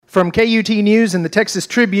From KUT News and the Texas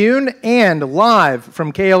Tribune, and live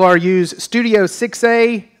from KLRU's Studio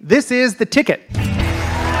 6A, this is The Ticket. We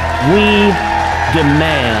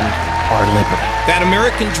demand our liberty. That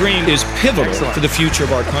American dream is pivotal for the future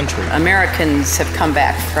of our country. Americans have come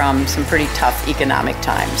back from some pretty tough economic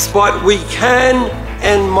times. But we can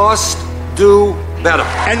and must do better.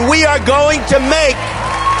 And we are going to make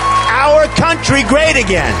our country great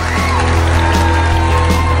again.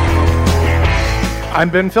 I'm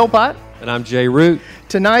Ben Philpott. And I'm Jay Root.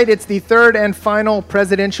 Tonight, it's the third and final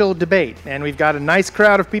presidential debate, and we've got a nice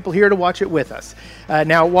crowd of people here to watch it with us.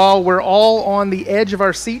 Now, while we're all on the edge of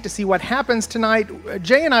our seat to see what happens tonight,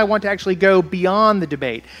 Jay and I want to actually go beyond the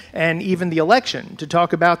debate and even the election to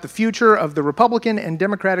talk about the future of the Republican and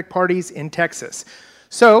Democratic parties in Texas.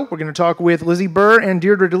 So, we're going to talk with Lizzie Burr and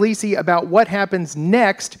Deirdre DeLisi about what happens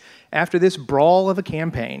next after this brawl of a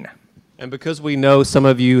campaign. And because we know some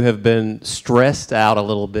of you have been stressed out a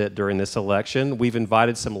little bit during this election, we've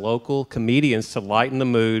invited some local comedians to lighten the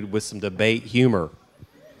mood with some debate humor.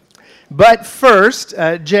 But first,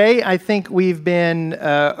 Jay, I think we've been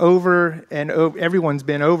everyone's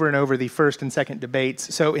been over and over the first and second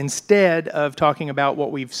debates. So instead of talking about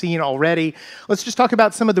what we've seen already, let's just talk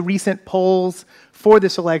about some of the recent polls for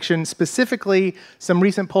this election, specifically some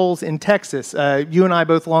recent polls in Texas. You and I,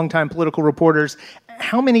 both longtime political reporters,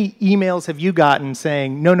 how many emails have you gotten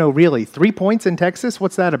saying, no, really, 3 points in Texas?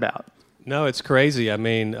 What's that about? No, it's crazy. I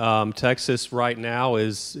mean, Texas right now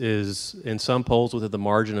is in some polls within the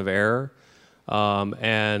margin of error.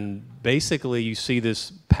 And basically you see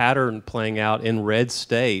this pattern playing out in red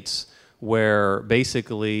states where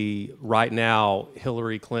basically right now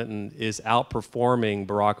Hillary Clinton is outperforming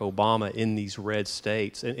Barack Obama in these red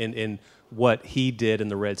states in what he did in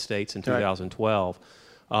the red states in 2012.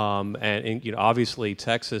 And you know, obviously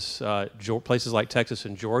Texas, places like Texas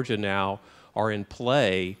and Georgia now are in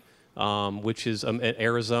play, which is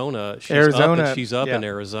Arizona. She's up in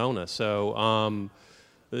Arizona. So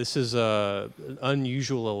this is an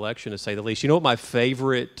unusual election to say the least. You know what my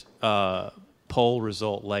favorite poll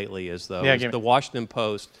result lately is, though? The Washington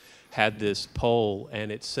Post had this poll, and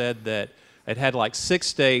it said that it had like 6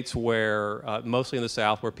 states where, mostly in the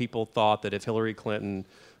South, where people thought that if Hillary Clinton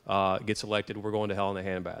gets elected, we're going to hell in a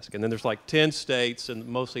handbasket. And then there's like 10 states, and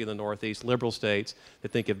mostly in the Northeast, liberal states,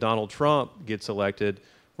 that think if Donald Trump gets elected,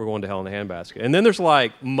 we're going to hell in a handbasket. And then there's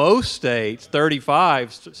like most states,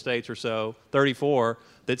 35 states or so, 34,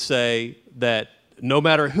 that say that no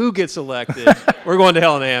matter who gets elected, we're going to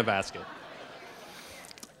hell in a handbasket.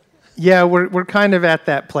 Yeah, we're kind of at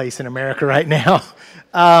that place in America right now.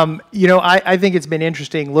 You know, I think it's been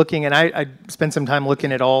interesting looking, and I spent some time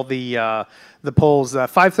looking at all the polls.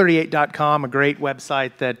 538.com, a great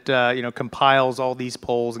website that compiles all these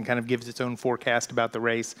polls and kind of gives its own forecast about the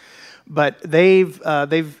race. But they've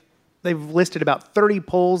listed about 30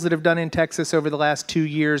 polls that have done in Texas over the last 2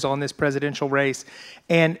 years on this presidential race.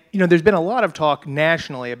 And, you know, there's been a lot of talk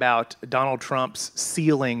nationally about Donald Trump's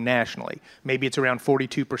ceiling nationally. Maybe it's around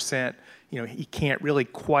 42%. You know, he can't really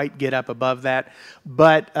quite get up above that.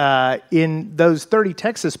 But in those 30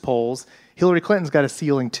 Texas polls, Hillary Clinton's got a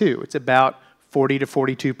ceiling too. It's about 40 to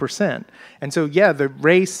 42%. And so, yeah, the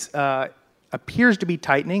race appears to be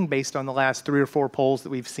tightening based on the last 3 or 4 polls that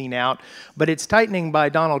we've seen out, but it's tightening by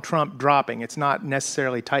Donald Trump dropping. It's not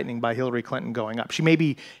necessarily tightening by Hillary Clinton going up. She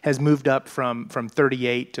maybe has moved up from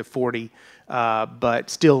 38 to 40, but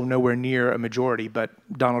still nowhere near a majority, but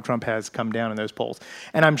Donald Trump has come down in those polls.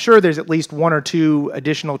 And I'm sure there's at least 1 or 2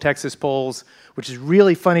 additional Texas polls, which is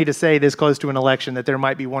really funny to say this close to an election, that there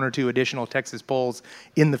might be 1 or 2 additional Texas polls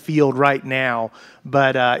in the field right now,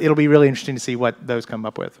 but it'll be really interesting to see what those come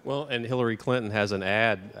up with. Well, and Hillary Clinton has an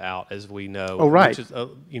ad out, as we know. Oh, right. Which is,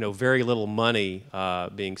 very little money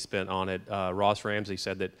being spent on it. Ross Ramsey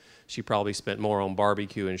said that she probably spent more on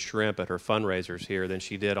barbecue and shrimp at her fundraisers here than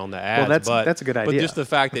she did on the ads. Well, that's a good idea. But just the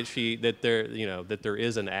fact that there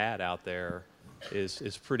is an ad out there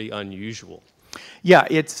is pretty unusual. Yeah,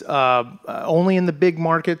 it's only in the big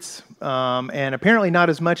markets, and apparently not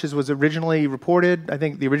as much as was originally reported. I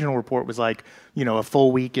think the original report was like, a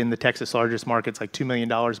full week in the Texas largest markets, like $2 million,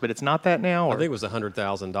 but it's not that now? Or? I think it was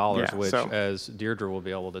 $100,000, which, so, as Deirdre will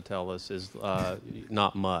be able to tell us, is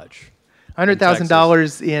not much.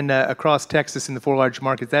 $100,000 in across Texas in the 4 large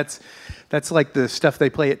markets. That's like the stuff they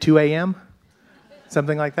play at 2 a.m.,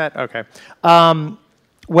 something like that? Okay.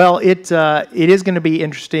 Well, it is going to be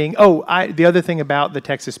interesting. The other thing about the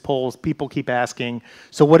Texas polls, people keep asking,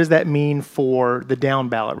 so what does that mean for the down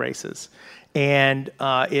ballot races? And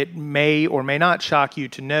it may or may not shock you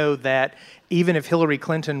to know that even if Hillary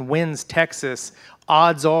Clinton wins Texas,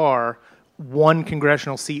 odds are one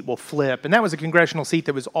congressional seat will flip. And that was a congressional seat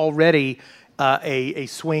that was already a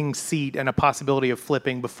swing seat and a possibility of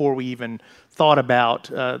flipping before we even thought about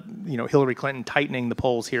Hillary Clinton tightening the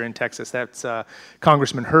polls here in Texas. That's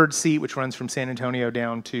Congressman Hurd's seat, which runs from San Antonio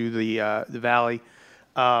down to the Valley.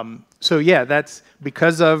 So yeah, that's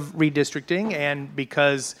because of redistricting, and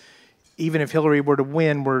because even if Hillary were to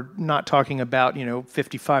win, we're not talking about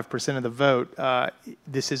 55% of the vote.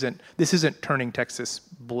 This isn't turning Texas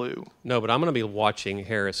blue. No, but I'm going to be watching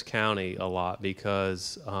Harris County a lot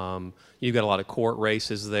because you've got a lot of court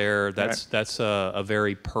races there. That's a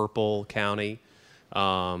very purple county.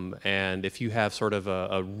 And if you have sort of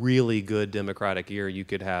a really good Democratic year, you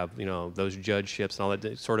could have, those judgeships and all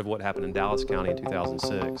that, sort of what happened in Dallas County in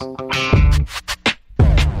 2006.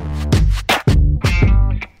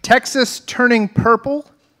 Texas turning purple,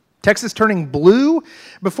 Texas turning blue.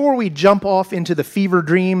 Before we jump off into the fever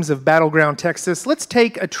dreams of battleground Texas, let's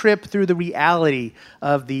take a trip through the reality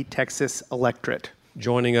of the Texas electorate.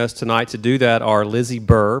 Joining us tonight to do that are Lizzie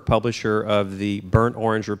Burr, publisher of the Burnt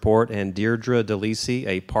Orange Report, and Deirdre DeLisi,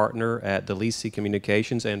 a partner at DeLisi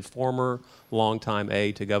Communications and former longtime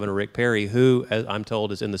aide to Governor Rick Perry, who, as I'm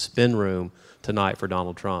told, is in the spin room tonight for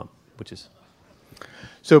Donald Trump, which is...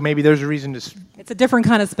 So maybe there's a reason to... It's a different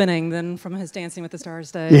kind of spinning than from his Dancing with the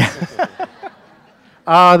Stars days. Yeah.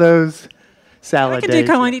 Those salad days. I can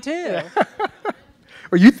do comedy too.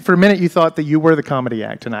 Or for a minute, you thought that you were the comedy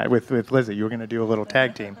act tonight with Lizzie. You were going to do a little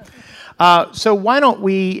tag team. So why don't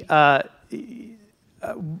we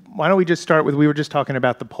just start with, we were just talking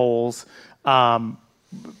about the polls.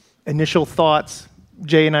 Initial thoughts.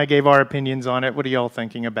 Jay and I gave our opinions on it. What are y'all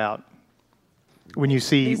thinking about when you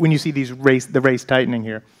see the race tightening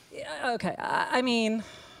here? Okay, I mean,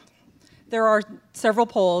 there are several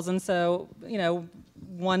polls, and so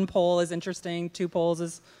one poll is interesting, 2 polls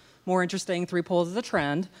is more interesting, 3 polls is a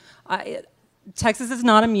trend. Texas is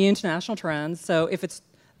not immune to national trends, so if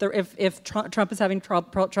Trump is having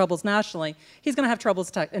troubles nationally, he's going to have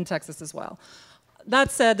troubles in Texas as well.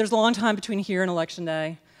 That said, there's a long time between here and Election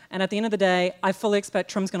Day, and at the end of the day, I fully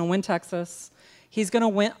expect Trump's going to win Texas. He's going to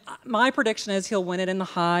win. My prediction is he'll win it in the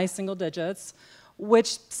high single digits,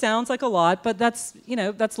 which sounds like a lot, but that's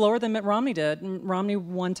lower than Mitt Romney did. Romney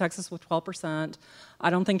won Texas with 12%. I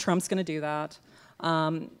don't think Trump's going to do that.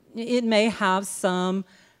 It may have some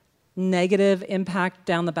negative impact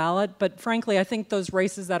down the ballot, but frankly, I think those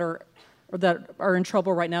races that are in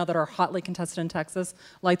trouble right now, that are hotly contested in Texas,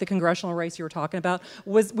 like the congressional race you were talking about,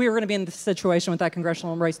 we were going to be in the situation with that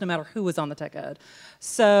congressional race no matter who was on the ticket.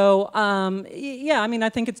 So, yeah, I mean, I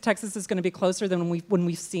think Texas is going to be closer than when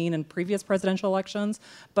we've seen in previous presidential elections,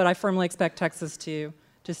 but I firmly expect Texas to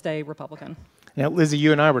stay Republican. Yeah, Lizzie,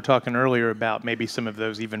 you and I were talking earlier about maybe some of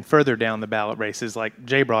those even further down the ballot races, like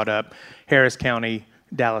Jay brought up, Harris County,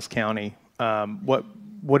 Dallas County.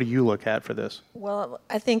 What do you look at for this? Well,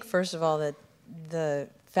 I think, first of all, that the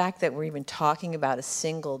fact that we're even talking about a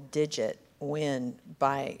single-digit win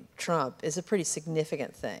by Trump is a pretty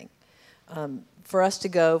significant thing. For us to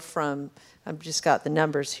go from, I've just got the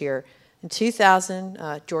numbers here, in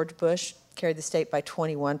 2000, George Bush carried the state by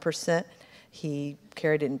 21%. He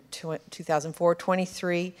carried it in 2004,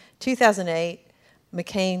 23, 2008,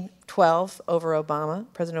 McCain 12 over Obama,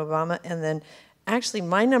 President Obama, and then actually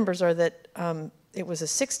my numbers are that it was a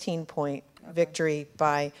 16-point victory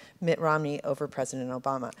by Mitt Romney over President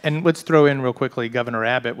Obama. And let's throw in real quickly, Governor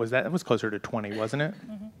Abbott, that was closer to 20, wasn't it?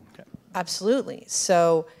 Mm-hmm. Okay. Absolutely.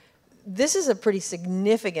 So this is a pretty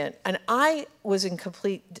significant, and I was in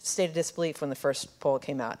complete state of disbelief when the first poll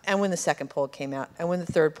came out, and when the second poll came out, and when the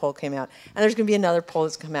third poll came out, and there's going to be another poll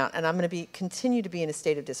that's come out, and I'm going to continue to be in a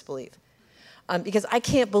state of disbelief. Because I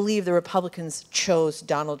can't believe the Republicans chose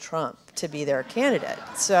Donald Trump to be their candidate.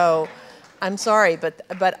 So I'm sorry, but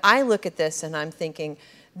I look at this and I'm thinking,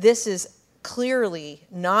 this is clearly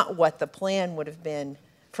not what the plan would have been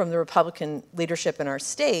from the Republican leadership in our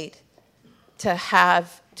state, to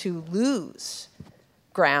have to lose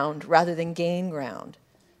ground rather than gain ground.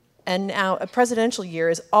 And now a presidential year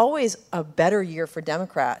is always a better year for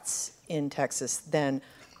Democrats in Texas than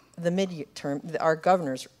the midterm, our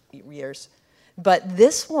governor's years. But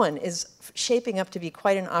this one is shaping up to be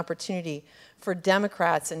quite an opportunity for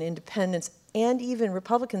Democrats and independents and even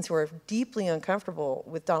Republicans who are deeply uncomfortable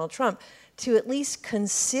with Donald Trump to at least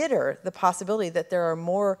consider the possibility that there are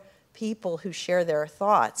more people who share their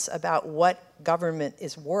thoughts about what government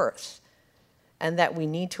is worth, and that we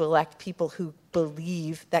need to elect people who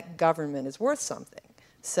believe that government is worth something.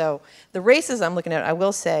 So the races I'm looking at, I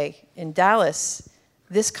will say, in Dallas,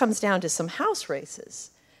 this comes down to some House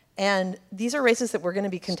races. And these are races that we're going to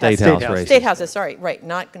be contesting. State House races. State Houses, sorry, right,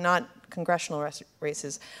 not congressional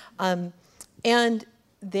races. And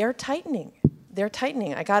they're tightening. They're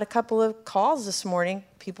tightening. I got a couple of calls this morning.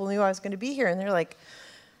 People knew I was going to be here, and they're like,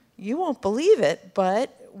 you won't believe it,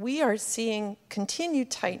 but we are seeing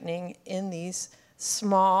continued tightening in these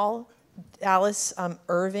small Dallas,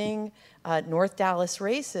 Irving, North Dallas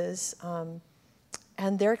races,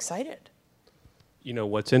 and they're excited. You know,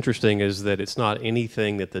 what's interesting is that it's not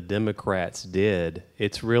anything that the Democrats did.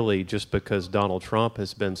 It's really just because Donald Trump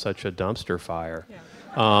has been such a dumpster fire. Yeah.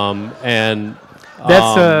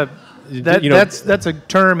 That's a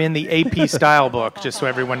term in the AP style book, just so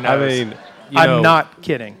everyone knows. I mean, I'm not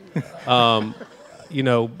kidding.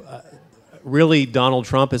 Really, Donald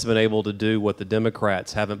Trump has been able to do what the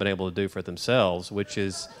Democrats haven't been able to do for themselves, which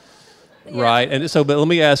is right. And so, but let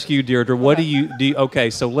me ask you, Deirdre, what do you? Okay,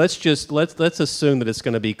 so let's assume that it's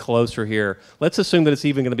going to be closer here. Let's assume that it's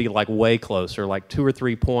even going to be like way closer, like 2 or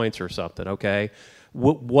 3 points or something. Okay.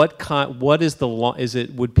 What is the law? Is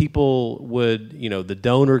it the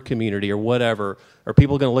donor community or whatever? Are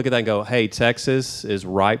people going to look at that and go, "Hey, Texas is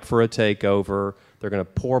ripe for a takeover"? They're going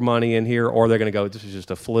to pour money in here, or they're going to go, "This is just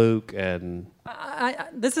a fluke." And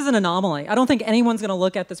this is an anomaly. I don't think anyone's going to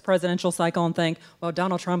look at this presidential cycle and think, "Well,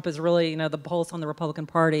 Donald Trump is really, the pulse on the Republican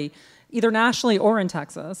Party, either nationally or in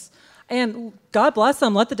Texas." And God bless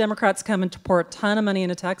them. Let the Democrats come and pour a ton of money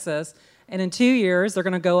into Texas. And in 2 years, they're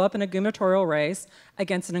going to go up in a gubernatorial race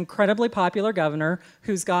against an incredibly popular governor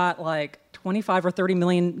who's got like $25 or $30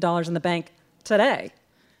 million in the bank today.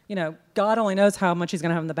 God only knows how much he's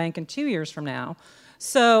going to have in the bank in 2 years from now.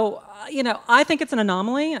 So, I think it's an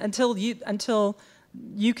anomaly until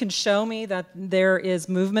you can show me that there is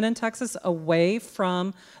movement in Texas away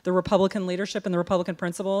from the Republican leadership and the Republican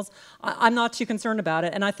principles. I'm not too concerned about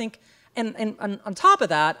it. And I think, and on top of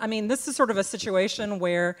that, this is sort of a situation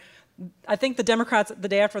where I think the Democrats, the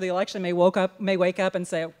day after the election, may wake up and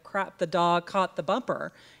say, "Oh, crap, the dog caught the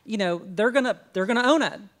bumper." They're gonna own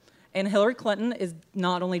it. And Hillary Clinton is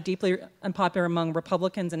not only deeply unpopular among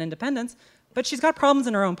Republicans and independents, but she's got problems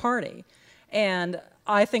in her own party. And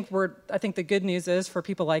I think the good news is for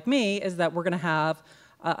people like me is that we're going to have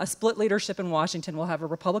a split leadership in Washington. We'll have a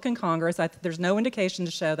Republican Congress. There's no indication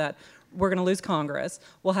to show that we're going to lose Congress.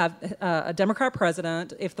 We'll have a Democrat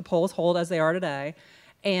president if the polls hold as they are today.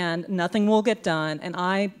 And nothing will get done. And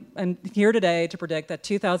I am here today to predict that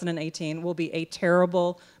 2018 will be a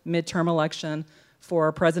terrible midterm election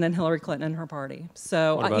for President Hillary Clinton and her party.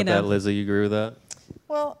 So, what about that, Lizzie? You agree with that?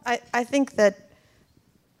 Well, I think that,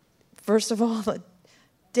 first of all,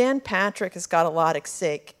 Dan Patrick has got a lot at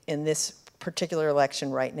stake in this particular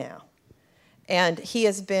election right now. And he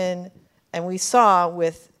has been, and we saw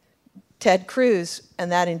with Ted Cruz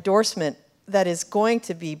and that endorsement that is going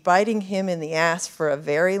to be biting him in the ass for a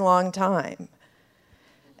very long time.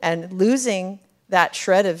 And losing that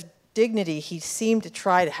shred of dignity he seemed to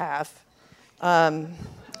try to have,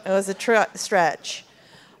 it was a stretch.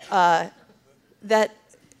 That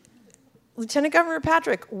Lieutenant Governor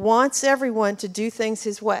Patrick wants everyone to do things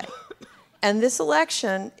his way. And this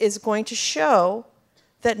election is going to show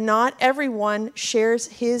that not everyone shares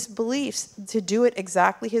his beliefs to do it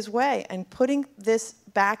exactly his way. And putting this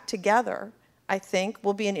back together, I think,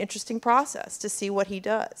 will be an interesting process to see what he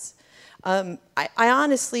does. I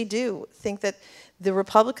honestly do think that the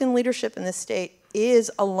Republican leadership in this state is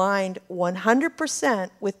aligned 100%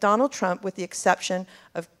 with Donald Trump, with the exception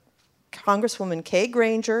of Congresswoman Kay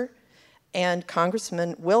Granger and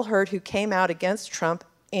Congressman Will Hurd, who came out against Trump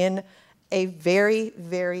in a very,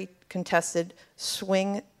 very contested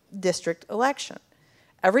swing district election.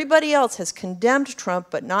 Everybody else has condemned Trump,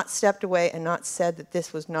 but not stepped away and not said that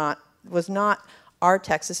this was not our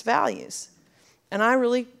Texas values. And I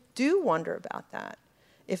really do wonder about that,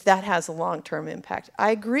 if that has a long-term impact.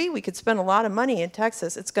 I agree we could spend a lot of money in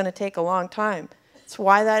Texas. It's going to take a long time. It's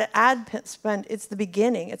why that ad spend, it's the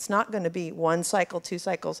beginning. It's not going to be 1 cycle, 2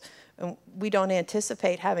 cycles. And we don't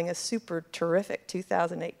anticipate having a super terrific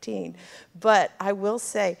 2018. But I will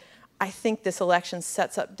say, I think this election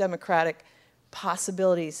sets up Democratic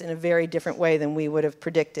possibilities in a very different way than we would have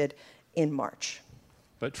predicted in March.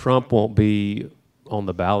 But Trump won't be on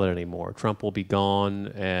the ballot anymore. Trump will be gone,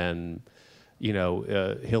 and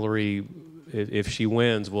Hillary, if she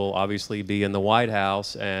wins, will obviously be in the White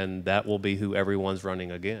House, and that will be who everyone's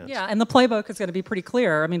running against. Yeah, and the playbook is going to be pretty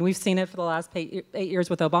clear. We've seen it for the last 8 years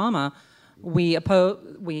with Obama.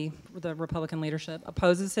 The Republican leadership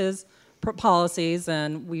opposes his policies,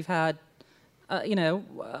 and we've had,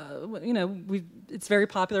 it's very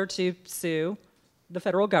popular to sue the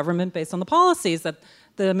federal government based on the policies that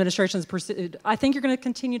the administration has pursued. I think you're going to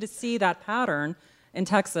continue to see that pattern in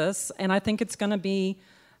Texas, and I think it's going to be,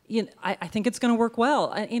 I think it's going to work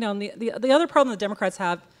well. The other problem the Democrats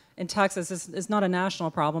have in Texas is not a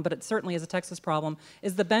national problem, but it certainly is a Texas problem,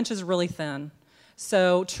 is the bench is really thin.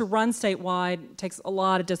 So to run statewide takes a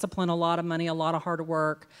lot of discipline, a lot of money, a lot of hard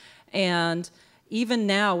work. And even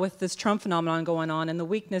now with this Trump phenomenon going on and the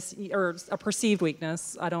weakness, or a perceived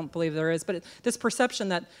weakness, I don't believe there is, but this perception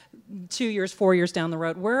that 2 years, 4 years down the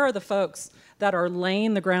road, where are the folks that are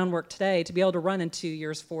laying the groundwork today to be able to run in 2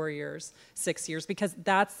 years, 4 years, 6 years? Because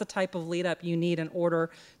that's the type of lead up you need in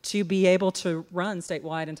order to be able to run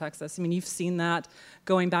statewide in Texas. I mean, you've seen that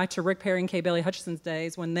going back to Rick Perry and Kay Bailey Hutchison's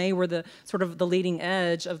days when they were the sort of the leading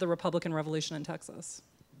edge of the Republican Revolution in Texas.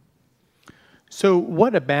 So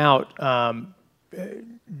what about,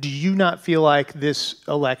 do you not feel like this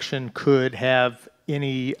election could have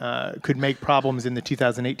any, could make problems in the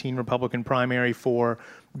 2018 Republican primary for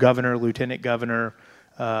governor, lieutenant governor,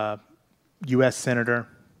 U.S. senator?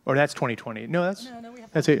 Or that's 2020. No,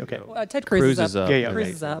 that's it. Okay. Ted Cruz is up. Yeah, Cruz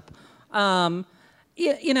is up.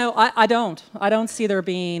 You know, I don't see there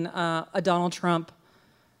being a Donald Trump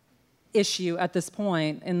issue at this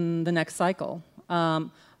point in the next cycle.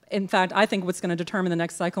 In fact, I think what's going to determine the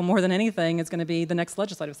next cycle more than anything is going to be the next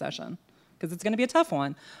legislative session, because it's going to be a tough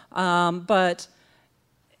one. But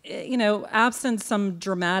you know, absent some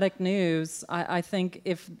dramatic news, I think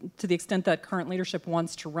if, to the extent that current leadership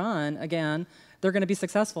wants to run again, they're going to be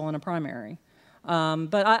successful in a primary.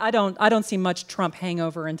 But I don't see much Trump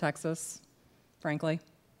hangover in Texas, frankly.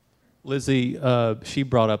 Lizzie, she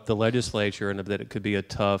brought up the legislature and that it could be a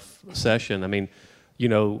tough session. I mean, you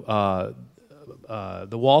know,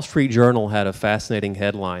 the Wall Street Journal had a fascinating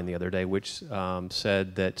headline the other day which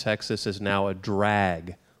said that Texas is now a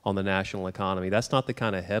drag on the national economy. That's not the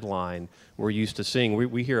kind of headline we're used to seeing.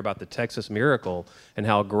 We hear about the Texas miracle and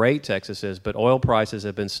how great Texas is, but oil prices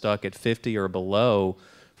have been stuck at 50 or below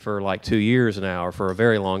for like 2 years now, or for a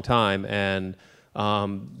very long time, and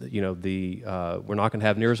you know, we're not going to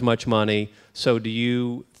have near as much money. So do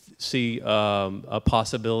you see a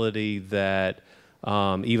possibility that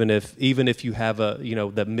even if you have a, you know,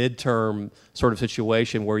 the midterm sort of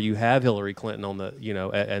situation where you have Hillary Clinton on the, you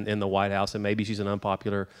know, and in the White House, and maybe she's an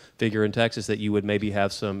unpopular figure in Texas, that you would maybe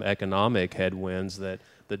have some economic headwinds that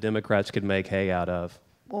the Democrats could make hay out of?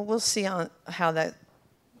 Well, we'll see on how that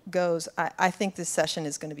goes. I think this session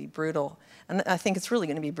is going to be brutal, and I think it's really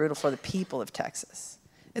going to be brutal for the people of Texas.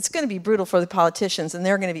 It's going to be brutal for the politicians, and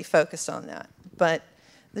they're going to be focused on that. But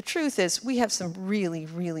the truth is, we have some really,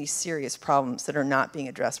 really serious problems that are not being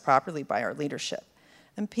addressed properly by our leadership.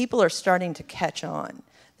 And people are starting to catch on.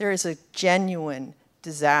 There is a genuine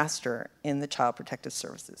disaster in the Child Protective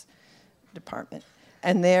Services Department.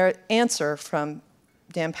 And their answer from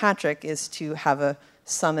Dan Patrick is to have a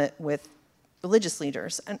summit with religious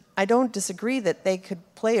leaders. And I don't disagree that they could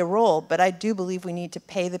play a role, but I do believe we need to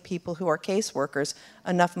pay the people who are caseworkers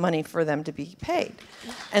enough money for them to be paid.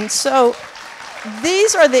 And so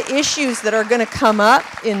these are the issues that are going to come up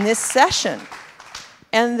in this session.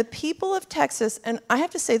 And the people of Texas, and I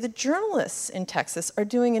have to say the journalists in Texas, are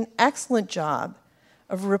doing an excellent job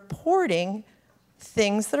of reporting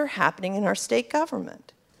things that are happening in our state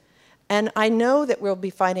government. And I know that we'll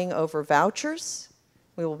be fighting over vouchers,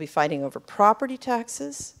 we will be fighting over property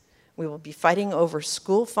taxes, we will be fighting over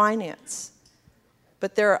school finance.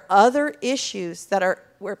 But there are other issues that are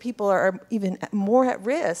where people are even more at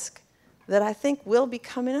risk that I think will be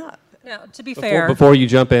coming up. Now, to be fair, before you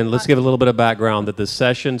jump in, let's give a little bit of background that the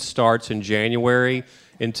session starts in January.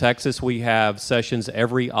 In Texas, we have sessions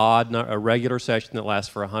every a regular session that lasts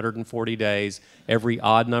for 140 days, every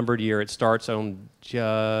odd-numbered year. It starts on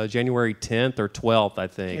January 10th or 12th, I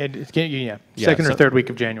think. Second or third week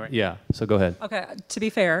of January. Yeah, so go ahead. Okay, to be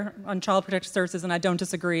fair, on Child Protective Services, and I don't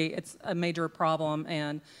disagree, it's a major problem,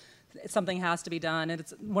 and something has to be done. And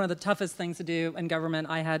it's one of the toughest things to do in government.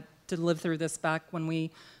 I had to live through this back when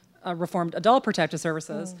we reformed Adult Protective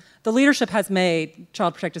Services. The leadership has made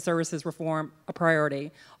Child Protective Services reform a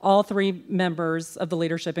priority. All three members of the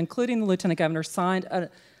leadership, including the Lieutenant Governor, signed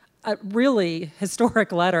a really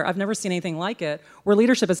historic letter. I've never seen anything like it, where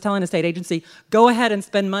leadership is telling a state agency, go ahead and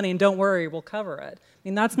spend money and don't worry, we'll cover it. I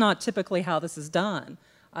mean, that's not typically how this is done.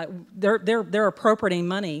 They're appropriating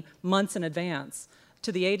money months in advance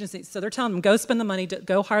to the agency. So they're telling them, go spend the money,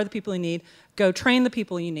 go hire the people you need, go train the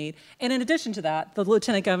people you need. And in addition to that, the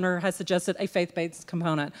Lieutenant Governor has suggested a faith-based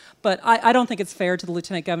component. But I don't think it's fair to the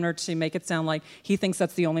Lieutenant Governor to make it sound like he thinks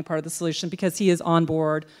that's the only part of the solution, because he is on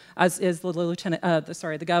board, as is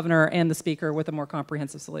the Governor and the Speaker, with a more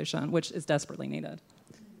comprehensive solution, which is desperately needed.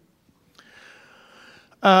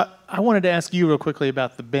 I wanted to ask you real quickly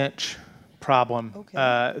about the bench problem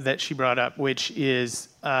that she brought up, which is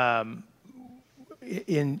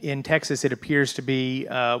in Texas, it appears to be,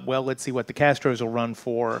 well, let's see what the Castros will run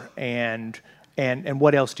for, and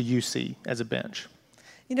what else do you see as a bench?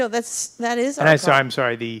 You know, that is our And problem. I'm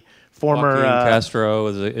sorry, the former Joaquin Castro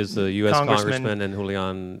is the U.S. Congressman, congressman, and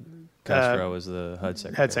Julian Castro is the HUD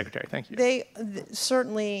secretary. HUD secretary. Thank you. They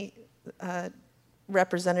certainly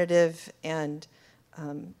representative and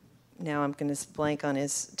now I'm going to blank on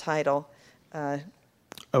his title.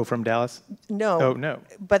 From Dallas? No. Oh, no.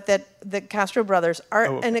 But that the Castro brothers are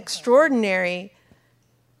an extraordinary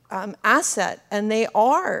asset, and they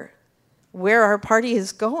are where our party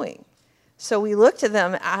is going. So we look to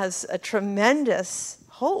them as a tremendous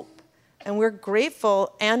hope, and we're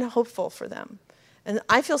grateful and hopeful for them. And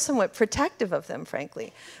I feel somewhat protective of them,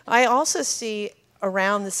 frankly. I also see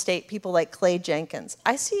around the state people like Clay Jenkins.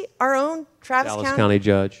 I see our own Travis Dallas County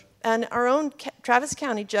judge. And our own Travis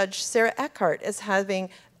County Judge Sarah Eckhart as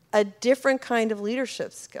having a different kind of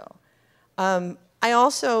leadership skill. I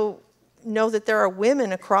also know that there are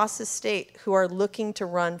women across the state who are looking to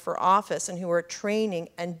run for office and who are training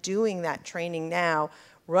and doing that training now,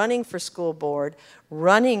 running for school board,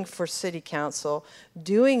 running for city council,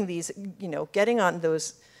 doing these, getting on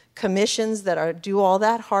those commissions that do all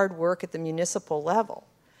that hard work at the municipal level.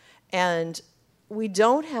 And we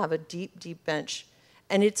don't have a deep, deep bench.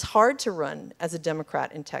 And it's hard to run as a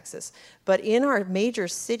Democrat in Texas. But in our major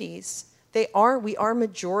cities, we are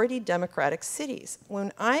majority Democratic cities.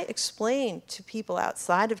 When I explain to people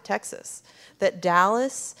outside of Texas that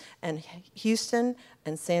Dallas and Houston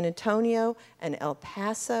and San Antonio and El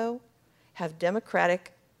Paso have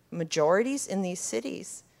Democratic majorities in these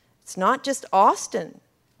cities, it's not just Austin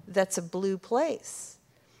that's a blue place.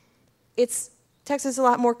 Texas is a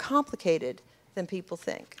lot more complicated than people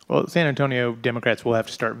think. Well, San Antonio Democrats will have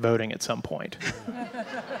to start voting at some point.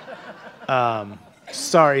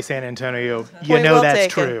 Sorry, San Antonio. You Point know well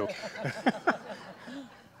that's taken. true.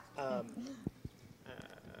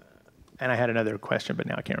 And I had another question, but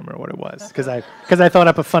now I can't remember what it was because I thought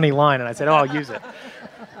up a funny line and I said, "Oh, I'll use it."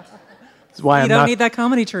 That's why You I'm don't not, need that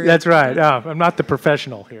comedy troupe. That's right. Oh, I'm not the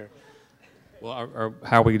professional here. Well,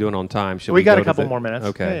 how are we doing on time? Should We got go a to couple the- more minutes.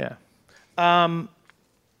 Okay. Yeah.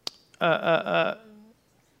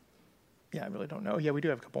 Yeah, I really don't know. Yeah, we do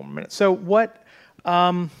have a couple more minutes. So what?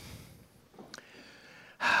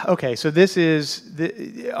 Okay, so this is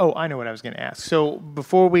I know what I was going to ask. So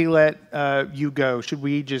before we let you go, should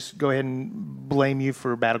we just go ahead and blame you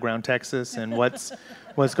for Battleground Texas and what's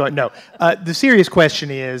going? No, the serious question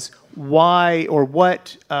is why or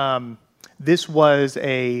what this was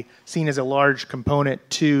seen as a large component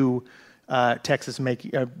to Texas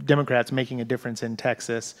Democrats making a difference in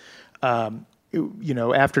Texas.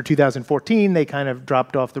 After 2014, they kind of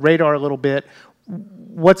dropped off the radar a little bit.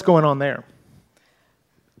 What's going on there?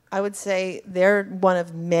 I would say they're one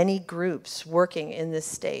of many groups working in this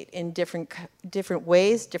state in different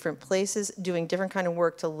ways, different places, doing different kind of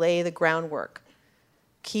work to lay the groundwork.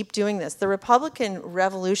 Keep doing this. The Republican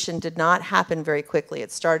Revolution did not happen very quickly.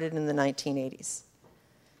 It started in the 1980s.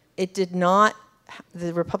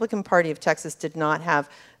 The Republican Party of Texas did not have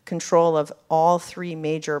control of all three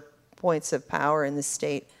major points of power in the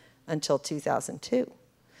state until 2002.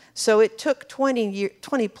 So it took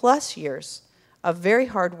 20 plus years of very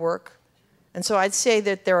hard work. And so I'd say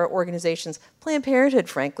that there are organizations, Planned Parenthood,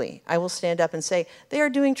 frankly, I will stand up and say, they are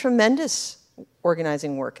doing tremendous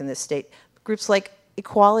organizing work in this state. Groups like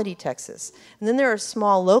Equality Texas. And then there are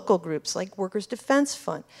small local groups like Workers' Defense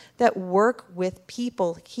Fund that work with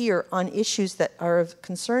people here on issues that are of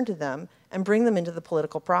concern to them and bring them into the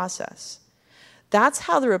political process. That's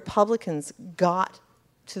how the Republicans got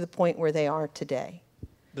to the point where they are today.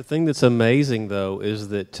 The thing that's amazing, though, is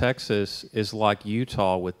that Texas is like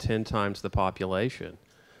Utah with 10 times the population.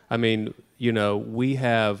 I mean, we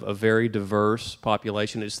have a very diverse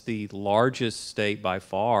population. It's the largest state by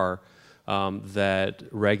far that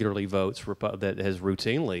regularly votes, that has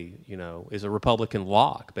routinely, is a Republican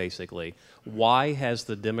lock, basically. Why has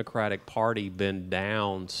the Democratic Party been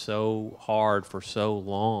down so hard for so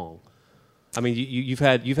long? I mean, you've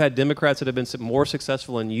had Democrats that have been more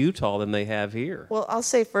successful in Utah than they have here. Well, I'll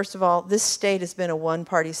say, first of all, this state has been a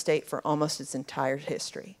one-party state for almost its entire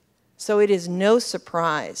history. So it is no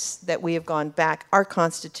surprise that we have gone back. Our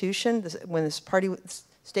Constitution, when this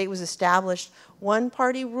state was established,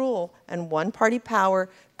 one-party rule and one-party power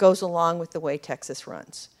goes along with the way Texas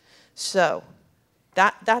runs. So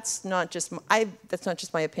that's not just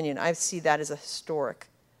my opinion. I see that as a historic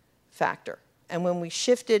factor. And when we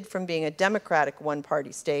shifted from being a Democratic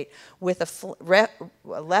one-party state with a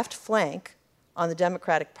left flank on the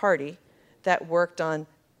Democratic Party that worked on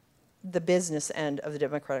the business end of the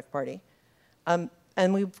Democratic Party, and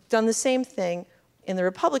we've done the same thing in the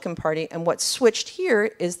Republican Party. And what's switched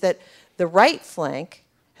here is that the right flank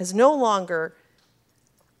has no longer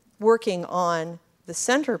working on the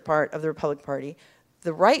center part of the Republican Party.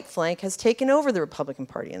 The right flank has taken over the Republican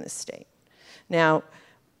Party in this state. Now,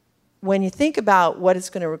 when you think about what it's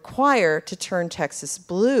going to require to turn Texas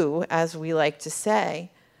blue, as we like to say,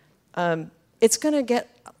 it's going to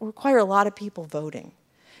require a lot of people voting.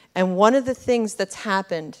 And one of the things that's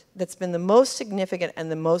happened that's been the most significant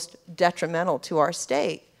and the most detrimental to our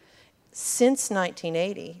state since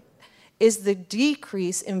 1980 is the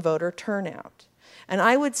decrease in voter turnout. And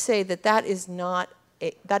I would say that that is not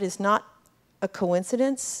a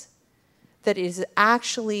coincidence, that is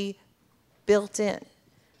actually built in,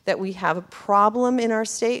 that we have a problem in our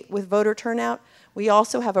state with voter turnout. We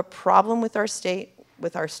also have a problem with our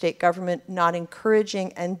state government not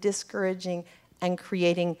encouraging and discouraging and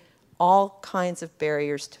creating all kinds of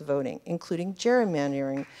barriers to voting, including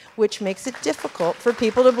gerrymandering, which makes it difficult for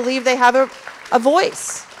people to believe they have a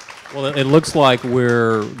voice. Well, it looks like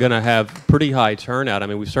we're going to have pretty high turnout. I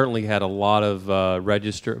mean, we've certainly had a lot of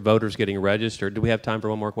voters getting registered. Do we have time for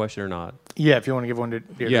one more question or not? Yeah, if you want to give one to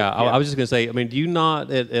Deirdre. Yeah, I was just going to say, I mean, do you not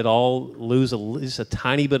at all lose just a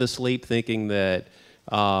tiny bit of sleep thinking that,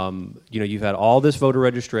 you've had all this voter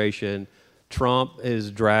registration, Trump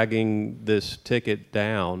is dragging this ticket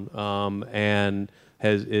down and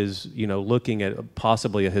is looking at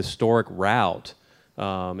possibly a historic rout,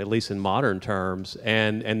 at least in modern terms,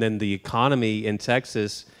 and then the economy in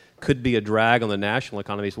Texas could be a drag on the national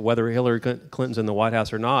economy. So whether Hillary Clinton's in the White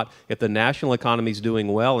House or not, if the national economy is doing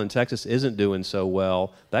well and Texas isn't doing so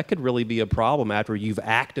well, that could really be a problem after you've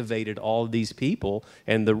activated all of these people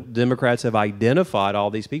and the Democrats have identified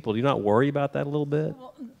all these people. Do you not worry about that a little bit?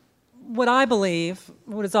 Well, what I believe,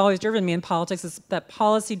 what has always driven me in politics, is that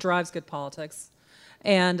policy drives good politics.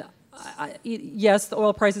 And yes, the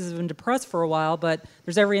oil prices have been depressed for a while, but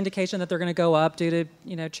there's every indication that they're going to go up due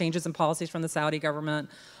to changes in policies from the Saudi government.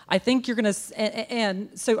 I think you're going to, and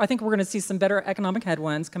so I think we're going to see some better economic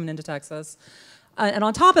headwinds coming into Texas. And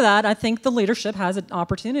on top of that, I think the leadership has an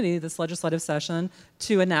opportunity this legislative session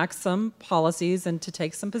to enact some policies and to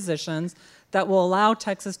take some positions that will allow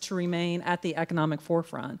Texas to remain at the economic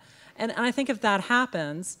forefront. And I think if that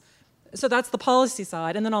happens, so that's the policy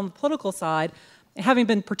side. And then on the political side, having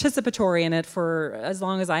been participatory in it for as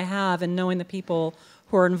long as I have and knowing the people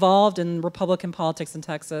who are involved in Republican politics in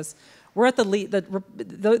Texas, we're at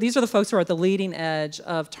these are the folks who are at the leading edge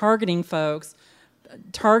of targeting folks,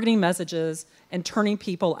 targeting messages, and turning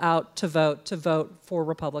people out to vote for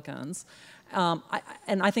Republicans. And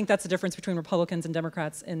I think that's the difference between Republicans and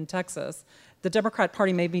Democrats in Texas. The Democrat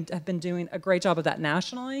Party have been doing a great job of that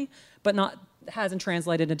nationally, but hasn't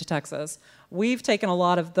translated into Texas. We've taken a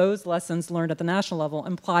lot of those lessons learned at the national level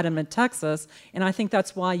and applied them in Texas, and I think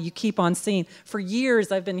that's why you keep on seeing. For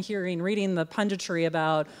years, I've been reading the punditry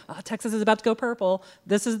about Texas is about to go purple.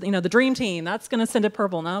 This is, the dream team. That's going to send it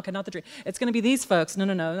purple. No, okay, not the dream. It's going to be these folks. No,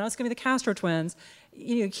 it's going to be the Castro twins.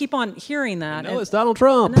 You keep on hearing that. No, it's Donald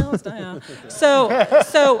Trump. No, it's not.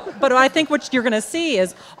 Yeah. But I think what you're going to see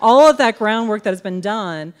is all of that groundwork that has been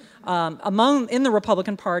done in the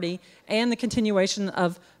Republican Party and the continuation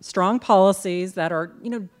of strong policies that are,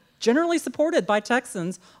 generally supported by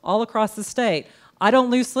Texans all across the state. I don't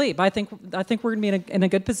lose sleep. I think we're going to be in a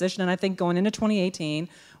good position, and I think going into 2018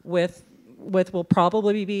 with will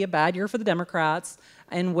probably be a bad year for the Democrats,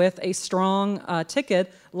 and with a strong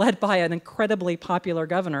ticket led by an incredibly popular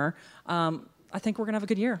governor, I think we're going to have a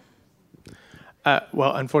good year.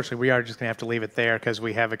 Well, unfortunately, we are just going to have to leave it there because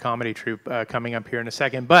we have a comedy troupe coming up here in a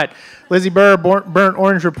second. But Lizzie Burr, Burnt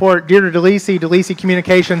Orange Report, Deirdre DeLisi, DeLisi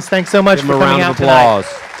Communications, thanks so much for coming out tonight. Round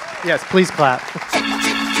of applause. Yes, please clap.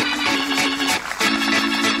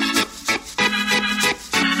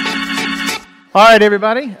 All right,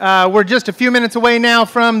 everybody. We're just a few minutes away now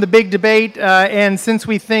from the big debate, and since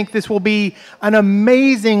we think this will be an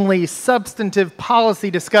amazingly substantive policy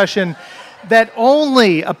discussion that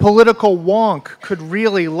only a political wonk could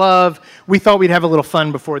really love, we thought we'd have a little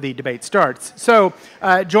fun before the debate starts. So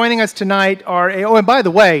joining us tonight are, and by the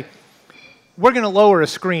way, we're going to lower a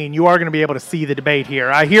screen. You are going to be able to see the debate here.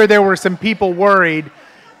 I hear there were some people worried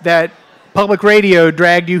that public radio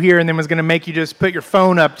dragged you here and then was going to make you just put your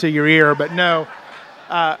phone up to your ear, but no,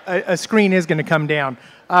 a screen is going to come down.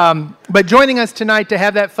 But joining us tonight to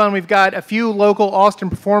have that fun, we've got a few local Austin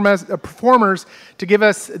performers to give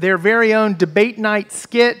us their very own debate night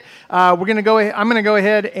skit. I'm going to go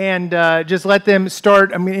ahead and just let them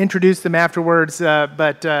start. I'm going to introduce them afterwards,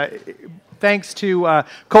 but thanks to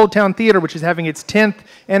Cold Town Theater, which is having its 10th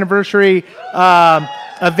anniversary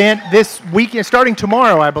event this weekend, starting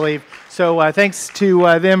tomorrow, I believe. So thanks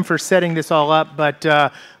to them for setting this all up. But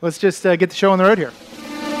let's just get the show on the road here.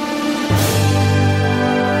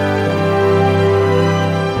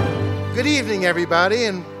 Good evening, everybody.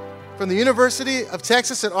 And from the University of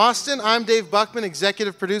Texas at Austin, I'm Dave Buckman,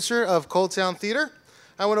 executive producer of Cold Town Theater.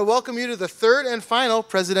 I want to welcome you to the third and final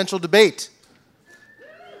presidential debate.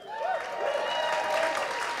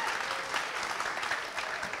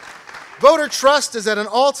 Voter trust is at an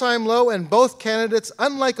all-time low, and both candidates'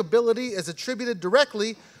 unlikability is attributed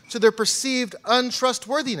directly to their perceived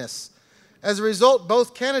untrustworthiness. As a result,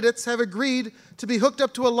 both candidates have agreed to be hooked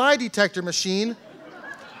up to a lie detector machine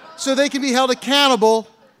so they can be held accountable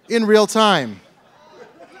in real time.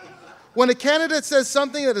 When a candidate says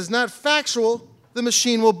something that is not factual, the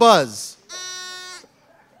machine will buzz.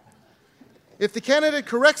 If the candidate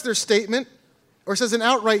corrects their statement or says an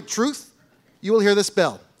outright truth, you will hear this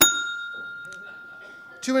bell.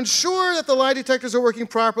 To ensure that the lie detectors are working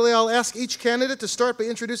properly, I'll ask each candidate to start by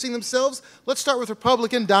introducing themselves. Let's start with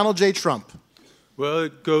Republican Donald J. Trump. Well,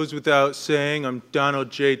 it goes without saying, I'm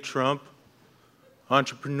Donald J. Trump,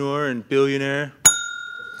 entrepreneur and billionaire.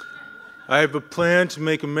 I have a plan to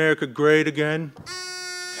make America great again.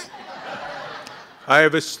 I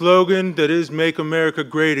have a slogan that is Make America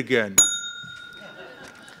Great Again.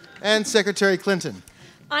 And Secretary Clinton.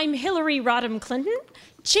 I'm Hillary Rodham Clinton,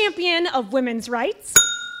 champion of women's rights,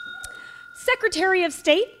 Secretary of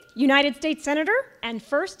State, United States Senator, and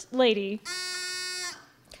First Lady.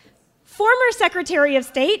 Former Secretary of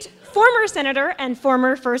State, former Senator, and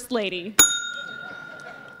former First Lady.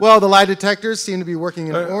 Well, the lie detectors seem to be working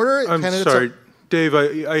in order. I'm sorry, Dave,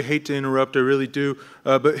 I hate to interrupt, I really do,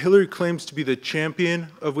 but Hillary claims to be the champion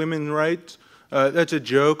of women's rights. That's a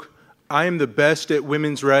joke. I am the best at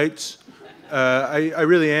women's rights. I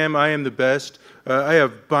really am. I am the best. I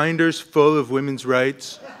have binders full of women's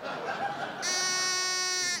rights.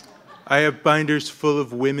 I have binders full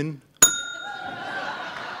of women.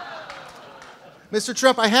 Mr.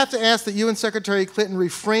 Trump, I have to ask that you and Secretary Clinton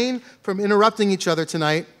refrain from interrupting each other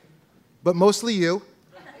tonight, but mostly you.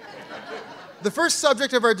 The first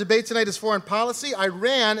subject of our debate tonight is foreign policy.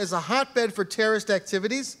 Iran is a hotbed for terrorist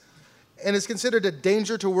activities and is considered a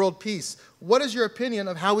danger to world peace. What is your opinion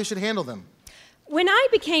of how we should handle them? When I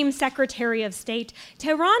became Secretary of State,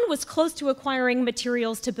 Tehran was close to acquiring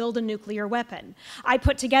materials to build a nuclear weapon. I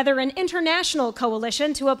put together an international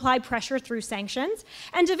coalition to apply pressure through sanctions,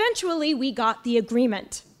 and eventually we got the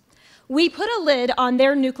agreement. We put a lid on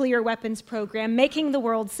their nuclear weapons program, making the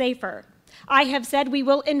world safer. I have said we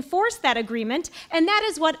will enforce that agreement, and that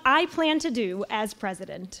is what I plan to do as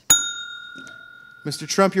president. Mr.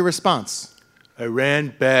 Trump, your response.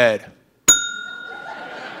 Iran bad.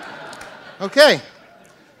 Okay.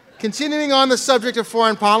 Continuing on the subject of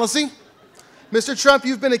foreign policy, Mr. Trump,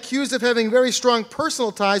 you've been accused of having very strong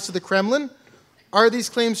personal ties to the Kremlin. Are these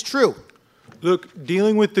claims true? Look,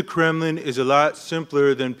 dealing with the Kremlin is a lot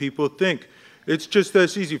simpler than people think. It's just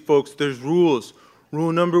as easy, folks. There's rules.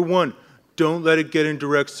 Rule number 1, don't let it get in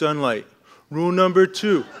direct sunlight. Rule number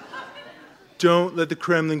 2, don't let the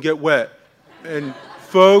Kremlin get wet. And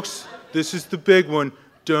folks, this is the big one,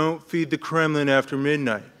 don't feed the Kremlin after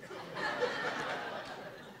midnight.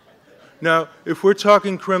 Now, if we're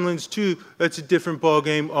talking Kremlins too, that's a different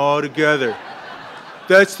ballgame altogether.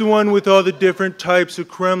 That's the one with all the different types of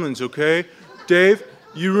Kremlins, okay? Dave,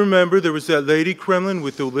 you remember there was that lady Kremlin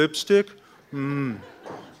with the lipstick? When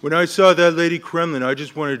I saw that lady Kremlin, I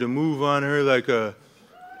just wanted to move on her like a...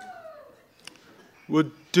 Well,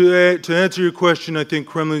 to answer your question, I think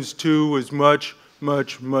Kremlins 2 was much,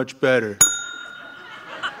 much, much better.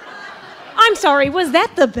 I'm sorry, was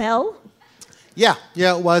that the bell? Yeah,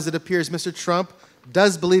 it was. It appears Mr. Trump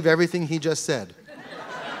does believe everything he just said.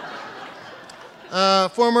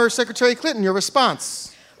 Former Secretary Clinton, your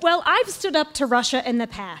response. Well, I've stood up to Russia in the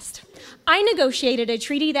past. I negotiated a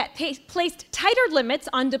treaty that placed tighter limits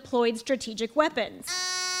on deployed strategic weapons.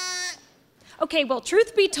 Okay, well,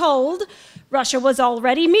 truth be told, Russia was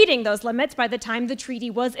already meeting those limits by the time the treaty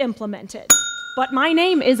was implemented. But my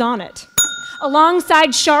name is on it,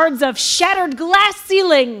 alongside shards of shattered glass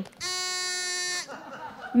ceiling.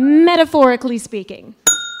 Metaphorically speaking.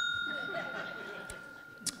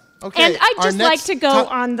 Okay, and I'd just like to go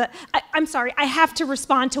on the... I'm sorry, I have to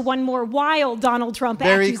respond to one more wild Donald Trump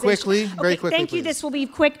accusation. Very quickly, thank you, please. this will be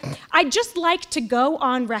quick. I'd just like to go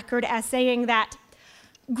on record as saying that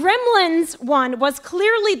Gremlins 1 was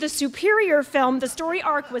clearly the superior film. The story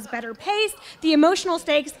arc was better paced. The emotional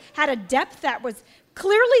stakes had a depth that was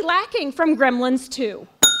clearly lacking from Gremlins 2.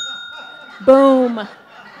 Boom.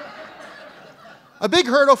 A big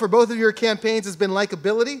hurdle for both of your campaigns has been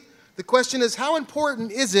likability. The question is, how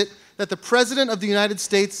important is it that the President of the United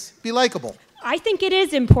States be likable? I think it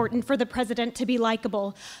is important for the president to be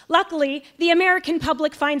likable. Luckily, the American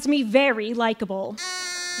public finds me very likable.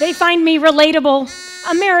 They find me relatable.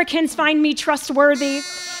 Americans find me trustworthy.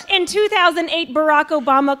 In 2008, Barack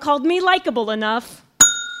Obama called me likable enough.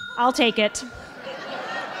 I'll take it.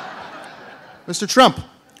 Mr. Trump.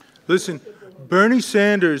 Listen, Bernie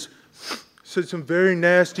Sanders said some very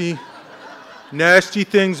nasty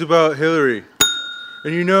things about Hillary.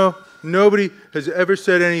 And you know, nobody has ever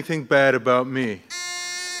said anything bad about me.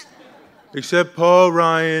 Except Paul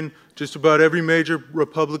Ryan, just about every major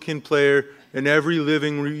Republican player, and every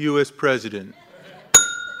living U.S. president.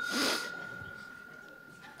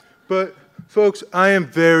 But, folks, I am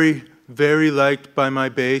very, very liked by my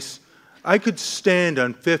base. I could stand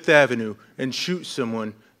on Fifth Avenue and shoot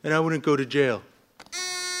someone, and I wouldn't go to jail.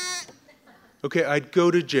 Okay, I'd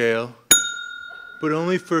go to jail, but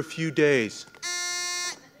only for a few days.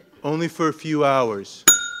 Only for a few hours.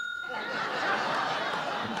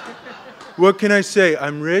 What can I say?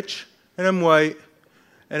 I'm rich, and I'm white,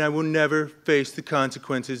 and I will never face the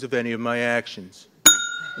consequences of any of my actions.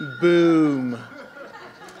 Boom.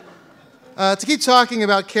 To keep talking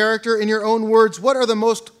about character, in your own words, what are the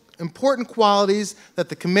most important qualities that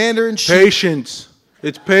the Commander-in-Chief... Patience.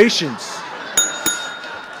 It's patience.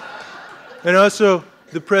 And also,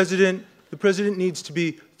 the president needs to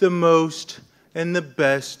be the most and the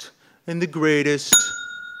best and the greatest,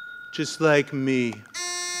 just like me.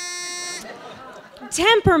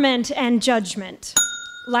 Temperament and judgment,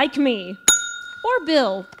 like me, or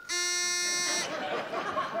Bill.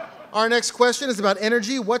 Our next question is about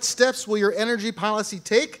energy. What steps will your energy policy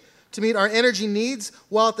take to meet our energy needs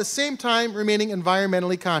while at the same time remaining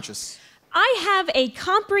environmentally conscious? I have a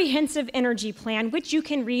comprehensive energy plan, which you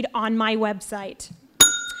can read on my website.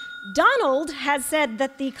 Donald has said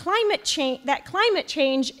that climate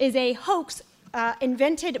change is a hoax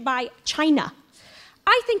invented by China.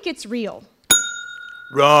 I think it's real.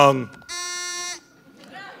 Wrong.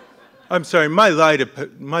 I'm sorry, my lie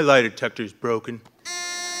detector is broken.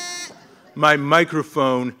 My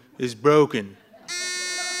microphone is broken.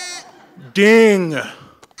 Ding!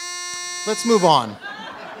 Let's move on.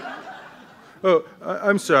 Oh,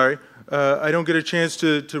 I'm sorry. I don't get a chance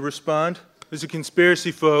to respond? There's a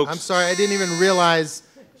conspiracy, folks. I'm sorry, I didn't even realize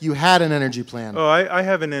you had an energy plan. Oh, I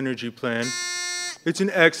have an energy plan. It's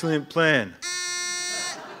an excellent plan.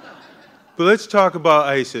 But let's talk about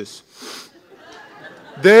ISIS.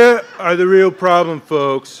 They are the real problem,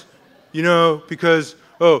 folks. You know, because,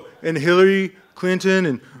 and Hillary Clinton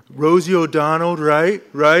and Rosie O'Donnell, right?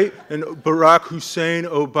 And Barack Hussein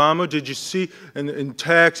Obama, did you see? And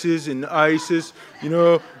taxes and ISIS, you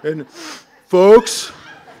know, and folks,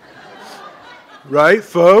 right,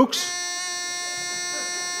 folks?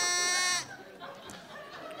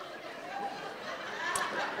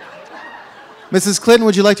 Mrs. Clinton,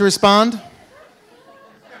 would you like to respond?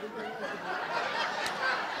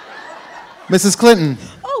 Mrs. Clinton.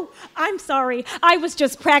 Oh, I'm sorry. I was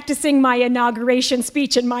just practicing my inauguration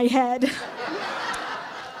speech in my head.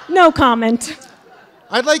 No comment.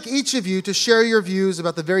 I'd like each of you to share your views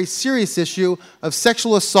about the very serious issue of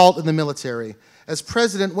sexual assault in the military. As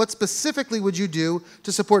president, what specifically would you do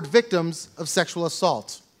to support victims of sexual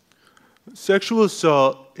assault? Sexual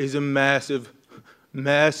assault is a massive,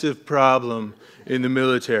 massive problem in the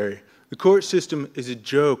military. The court system is a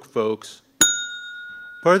joke, folks.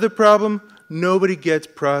 Part of the problem, nobody gets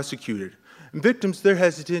prosecuted. And victims, they're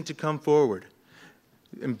hesitant to come forward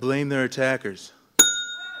and blame their attackers.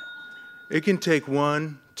 It can take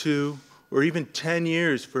 1, 2, or even 10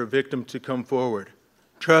 years for a victim to come forward.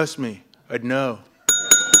 Trust me, I'd know.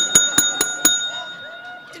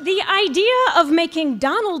 The idea of making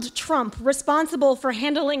Donald Trump responsible for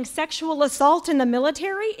handling sexual assault in the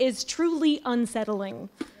military is truly unsettling.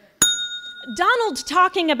 Donald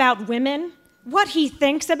talking about women, what he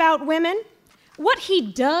thinks about women, what he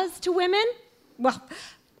does to women, well,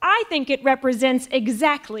 I think it represents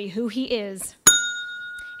exactly who he is.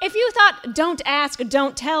 If you thought don't ask,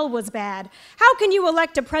 don't tell was bad, how can you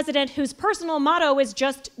elect a president whose personal motto is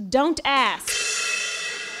just don't ask?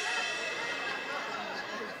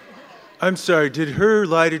 I'm sorry, did her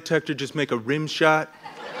lie detector just make a rim shot?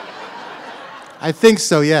 I think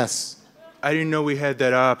so, yes. I didn't know we had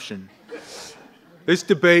that option. This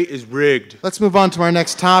debate is rigged. Let's move on to our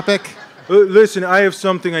next topic. Listen, I have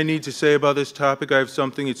something I need to say about this topic. I have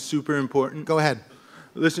something that's super important. Go ahead.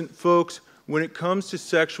 Listen, folks, when it comes to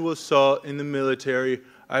sexual assault in the military,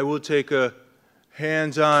 I will take a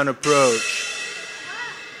hands-on approach.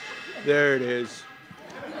 There it is.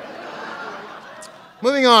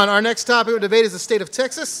 Moving on, our next topic of debate is the state of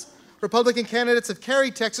Texas. Republican candidates have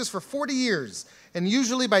carried Texas for 40 years, and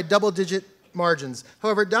usually by double-digit margins.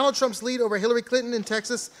 However, Donald Trump's lead over Hillary Clinton in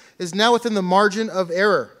Texas is now within the margin of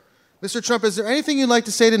error. Mr. Trump, is there anything you'd like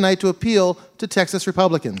to say tonight to appeal to Texas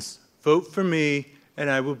Republicans? Vote for me, and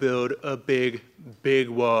I will build a big, big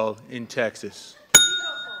wall in Texas.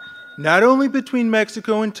 Not only between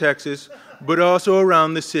Mexico and Texas, but also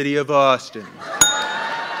around the city of Austin.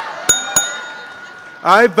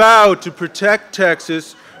 I vow to protect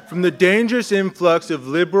Texas from the dangerous influx of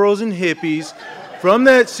liberals and hippies from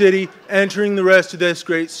that city entering the rest of this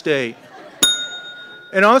great state.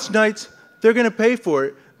 And Austinites, they're going to pay for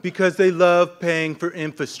it because they love paying for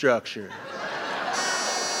infrastructure.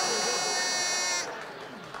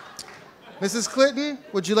 Mrs. Clinton,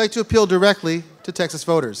 would you like to appeal directly to Texas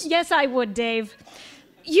voters? Yes, I would, Dave.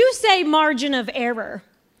 You say margin of error,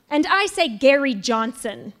 and I say Gary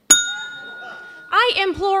Johnson. I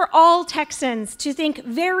implore all Texans to think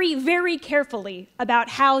very, very carefully about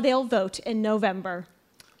how they'll vote in November.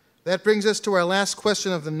 That brings us to our last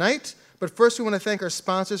question of the night. But first, we want to thank our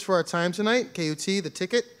sponsors for our time tonight, KUT, The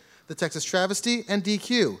Ticket, The Texas Travesty, and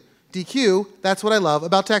DQ. DQ, that's what I love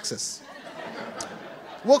about Texas.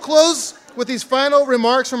 We'll close with these final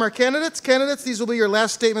remarks from our candidates. Candidates, these will be your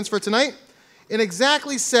last statements for tonight. In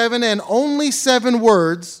exactly 7 and only 7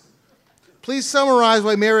 words, please summarize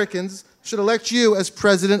why Americans should elect you as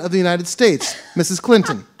President of the United States, Mrs.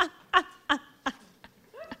 Clinton.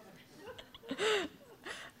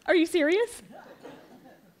 Are you serious?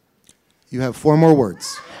 You have 4 more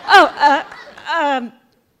words.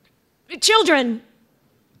 Children,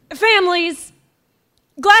 families,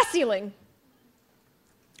 glass ceiling.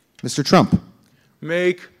 Mr. Trump.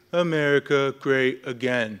 Make America great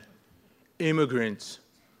again. Immigrants,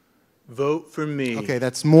 vote for me. Okay,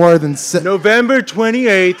 that's more than... November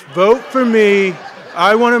 28th, vote for me.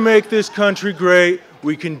 I want to make this country great.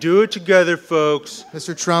 We can do it together, folks.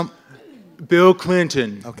 Mr. Trump. Bill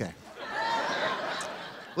Clinton. Okay.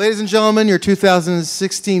 Ladies and gentlemen, your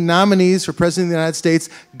 2016 nominees for President of the United States.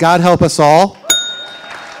 God help us all.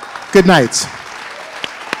 Good night.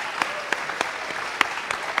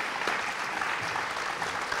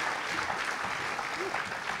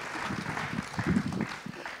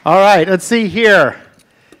 All right, let's see here.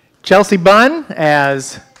 Chelsea Bunn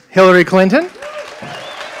as Hillary Clinton.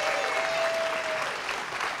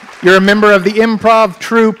 You're a member of the improv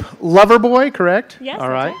troupe Loverboy, correct? Yes. All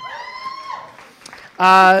right.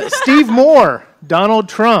 Steve Moore, Donald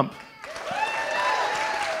Trump.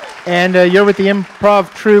 And you're with the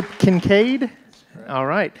improv troupe Kincaid. All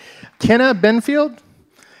right. Kenna Benfield.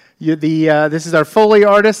 This is our Foley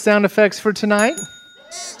artist sound effects for tonight.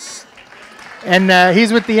 And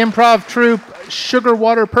he's with the improv troupe Sugar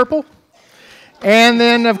Water Purple. And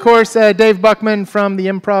then, of course, Dave Buckman from the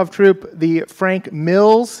improv troupe, the Frank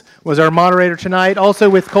Mills, was our moderator tonight, also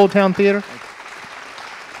with Cold Town Theater.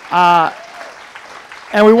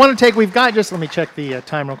 And we want to take, we've got just, let me check the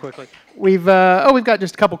time real quickly. We've got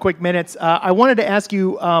just a couple quick minutes. I wanted to ask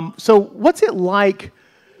you, so what's it like,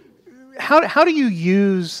 how do you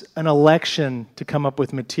use an election to come up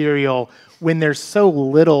with material when there's so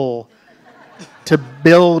little to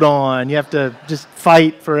build on? You have to just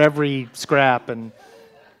fight for every scrap, and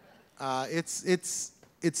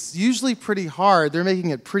it's usually pretty hard. They're making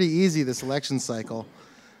it pretty easy this election cycle,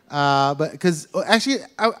 but because actually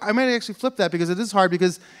I might actually flip that, because it is hard,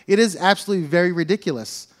 because it is absolutely very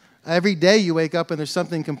ridiculous. Every day you wake up and there's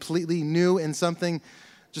something completely new and something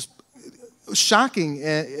just shocking.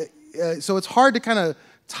 So it's hard to kind of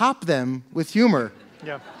top them with humor.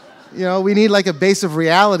 Yeah. You know, we need like a base of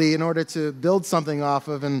reality in order to build something off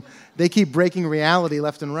of, and they keep breaking reality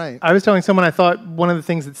left and right. I was telling someone, I thought one of the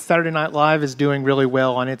things that Saturday Night Live is doing really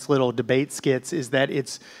well on its little debate skits is that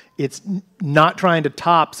it's not trying to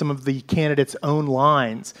top some of the candidates' own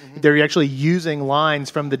lines. Mm-hmm. They're actually using lines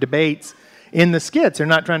from the debates in the skits. They're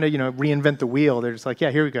not trying to, reinvent the wheel. They're just like,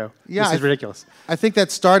 yeah, here we go. Yeah, this is ridiculous. I think that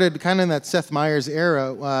started kind of in that Seth Meyers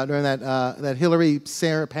era, during that Hillary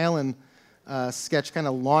Sarah Palin sketch kind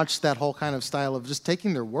of launched that whole kind of style of just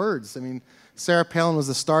taking their words. I mean, Sarah Palin was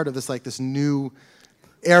the start of this new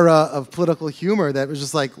era of political humor that was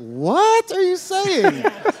just like, what are you saying?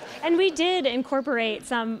 And we did incorporate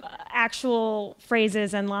some actual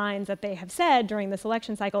phrases and lines that they have said during this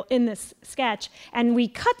election cycle in this sketch, and we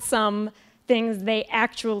cut some things they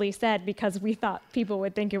actually said because we thought people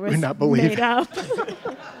would think it was made up.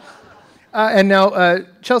 And now,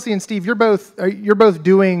 Chelsea and Steve, you're both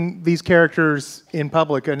doing these characters in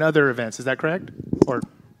public and other events. Is that correct? Or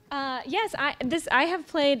Yes, I have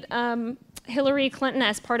played Hillary Clinton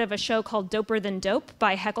as part of a show called Doper Than Dope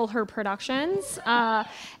by Heckle Her Productions,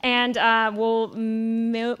 and we'll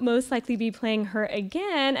most likely be playing her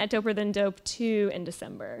again at Doper Than Dope 2 in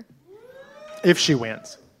December. If she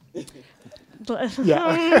wins. Yeah.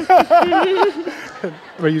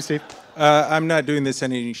 What are you, Steve? I'm not doing this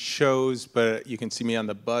in any shows, but you can see me on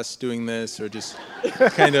the bus doing this, or just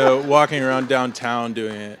kind of walking around downtown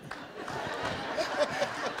doing it.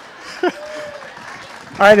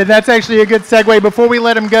 All right, and that's actually a good segue. Before we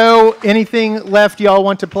let him go, anything left y'all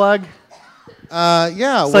want to plug?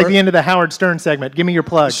 Yeah. It's like the end of the Howard Stern segment. Give me your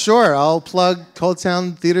plug. Sure, I'll plug Cold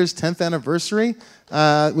Town Theater's 10th anniversary.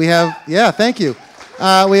 Thank you.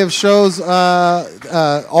 We have shows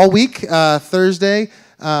all week. Thursday,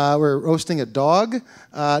 we're roasting a dog.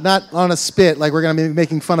 Not on a spit, like we're going to be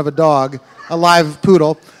making fun of a dog, a live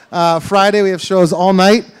poodle. Friday, we have shows all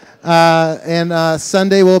night. And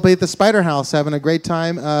Sunday, we'll be at the Spider House having a great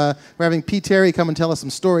time. We're having P. Terry come and tell us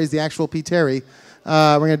some stories, the actual P. Terry.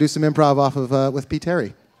 We're going to do some improv off of with P.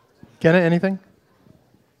 Terry. Kenna, anything?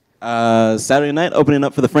 Saturday night, opening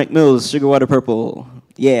up for the Frank Mills, Sugar Water Purple.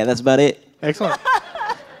 Yeah, that's about it. Excellent.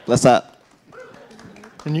 Bless up.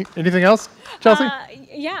 And you, anything else, Chelsea?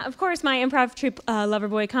 Yeah, of course. My improv troupe,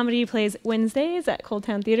 Loverboy Comedy, plays Wednesdays at Cold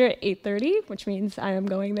Town Theater at 8:30, which means I am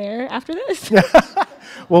going there after this.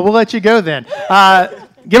 Well, we'll let you go then.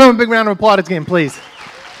 Give him a big round of applause again, please.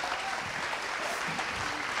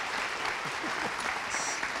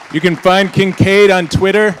 You can find Kincaid on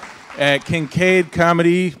Twitter at Kincaid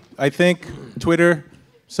Comedy, I think, Twitter,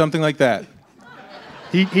 something like that.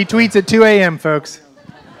 He tweets at 2 a.m., folks.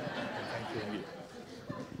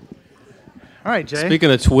 All right, Jay.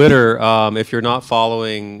 Speaking of Twitter, if you're not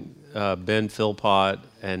following Ben Philpott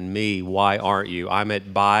and me, why aren't you? I'm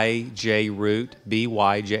at ByJRoot,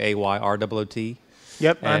 ByJayRoot.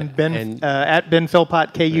 Yep, I'm Ben at Ben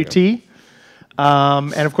Philpott KUT.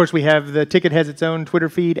 And of course, we have the Ticket has its own Twitter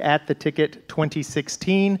feed at the Ticket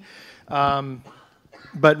 2016.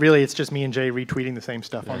 But really, it's just me and Jay retweeting the same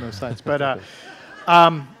stuff on those sites. But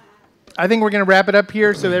I think we're going to wrap it up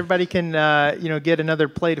here so everybody can get another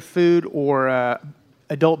plate of food or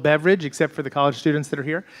adult beverage, except for the college students that are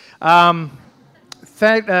here.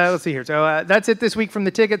 Let's see here. So that's it this week from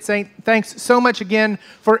the Ticket. Thanks so much again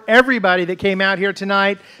for everybody that came out here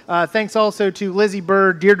tonight. Thanks also to Lizzie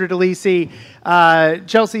Bird, Deirdre DeLisi,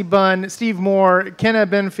 Chelsea Bunn, Steve Moore, Kenna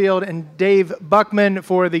Benfield, and Dave Buckman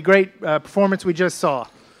for the great performance we just saw.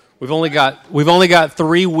 We've only got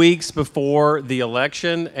 3 weeks before the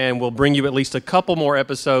election, and we'll bring you at least a couple more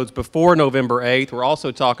episodes before November 8th. We're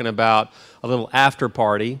also talking about a little after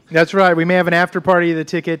party. That's right. We may have an after party of the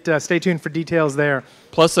Ticket. Stay tuned for details there.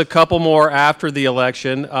 Plus a couple more after the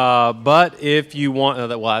election. But if you want,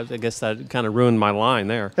 I guess that kind of ruined my line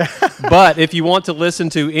there. But if you want to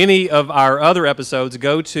listen to any of our other episodes,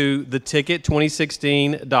 go to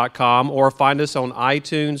theticket2016.com or find us on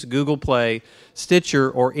iTunes, Google Play, Stitcher,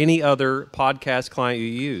 or any other podcast client you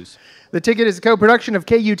use. The Ticket is a co-production of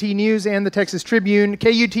KUT News and the Texas Tribune.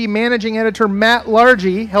 KUT managing editor Matt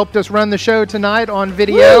Largy helped us run the show tonight on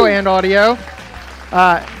video and audio.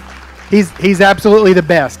 He's absolutely the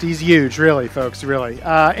best. He's huge, really, folks, really.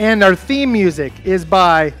 And our theme music is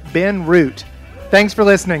by Ben Root. Thanks for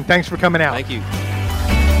listening. Thanks for coming out. Thank you.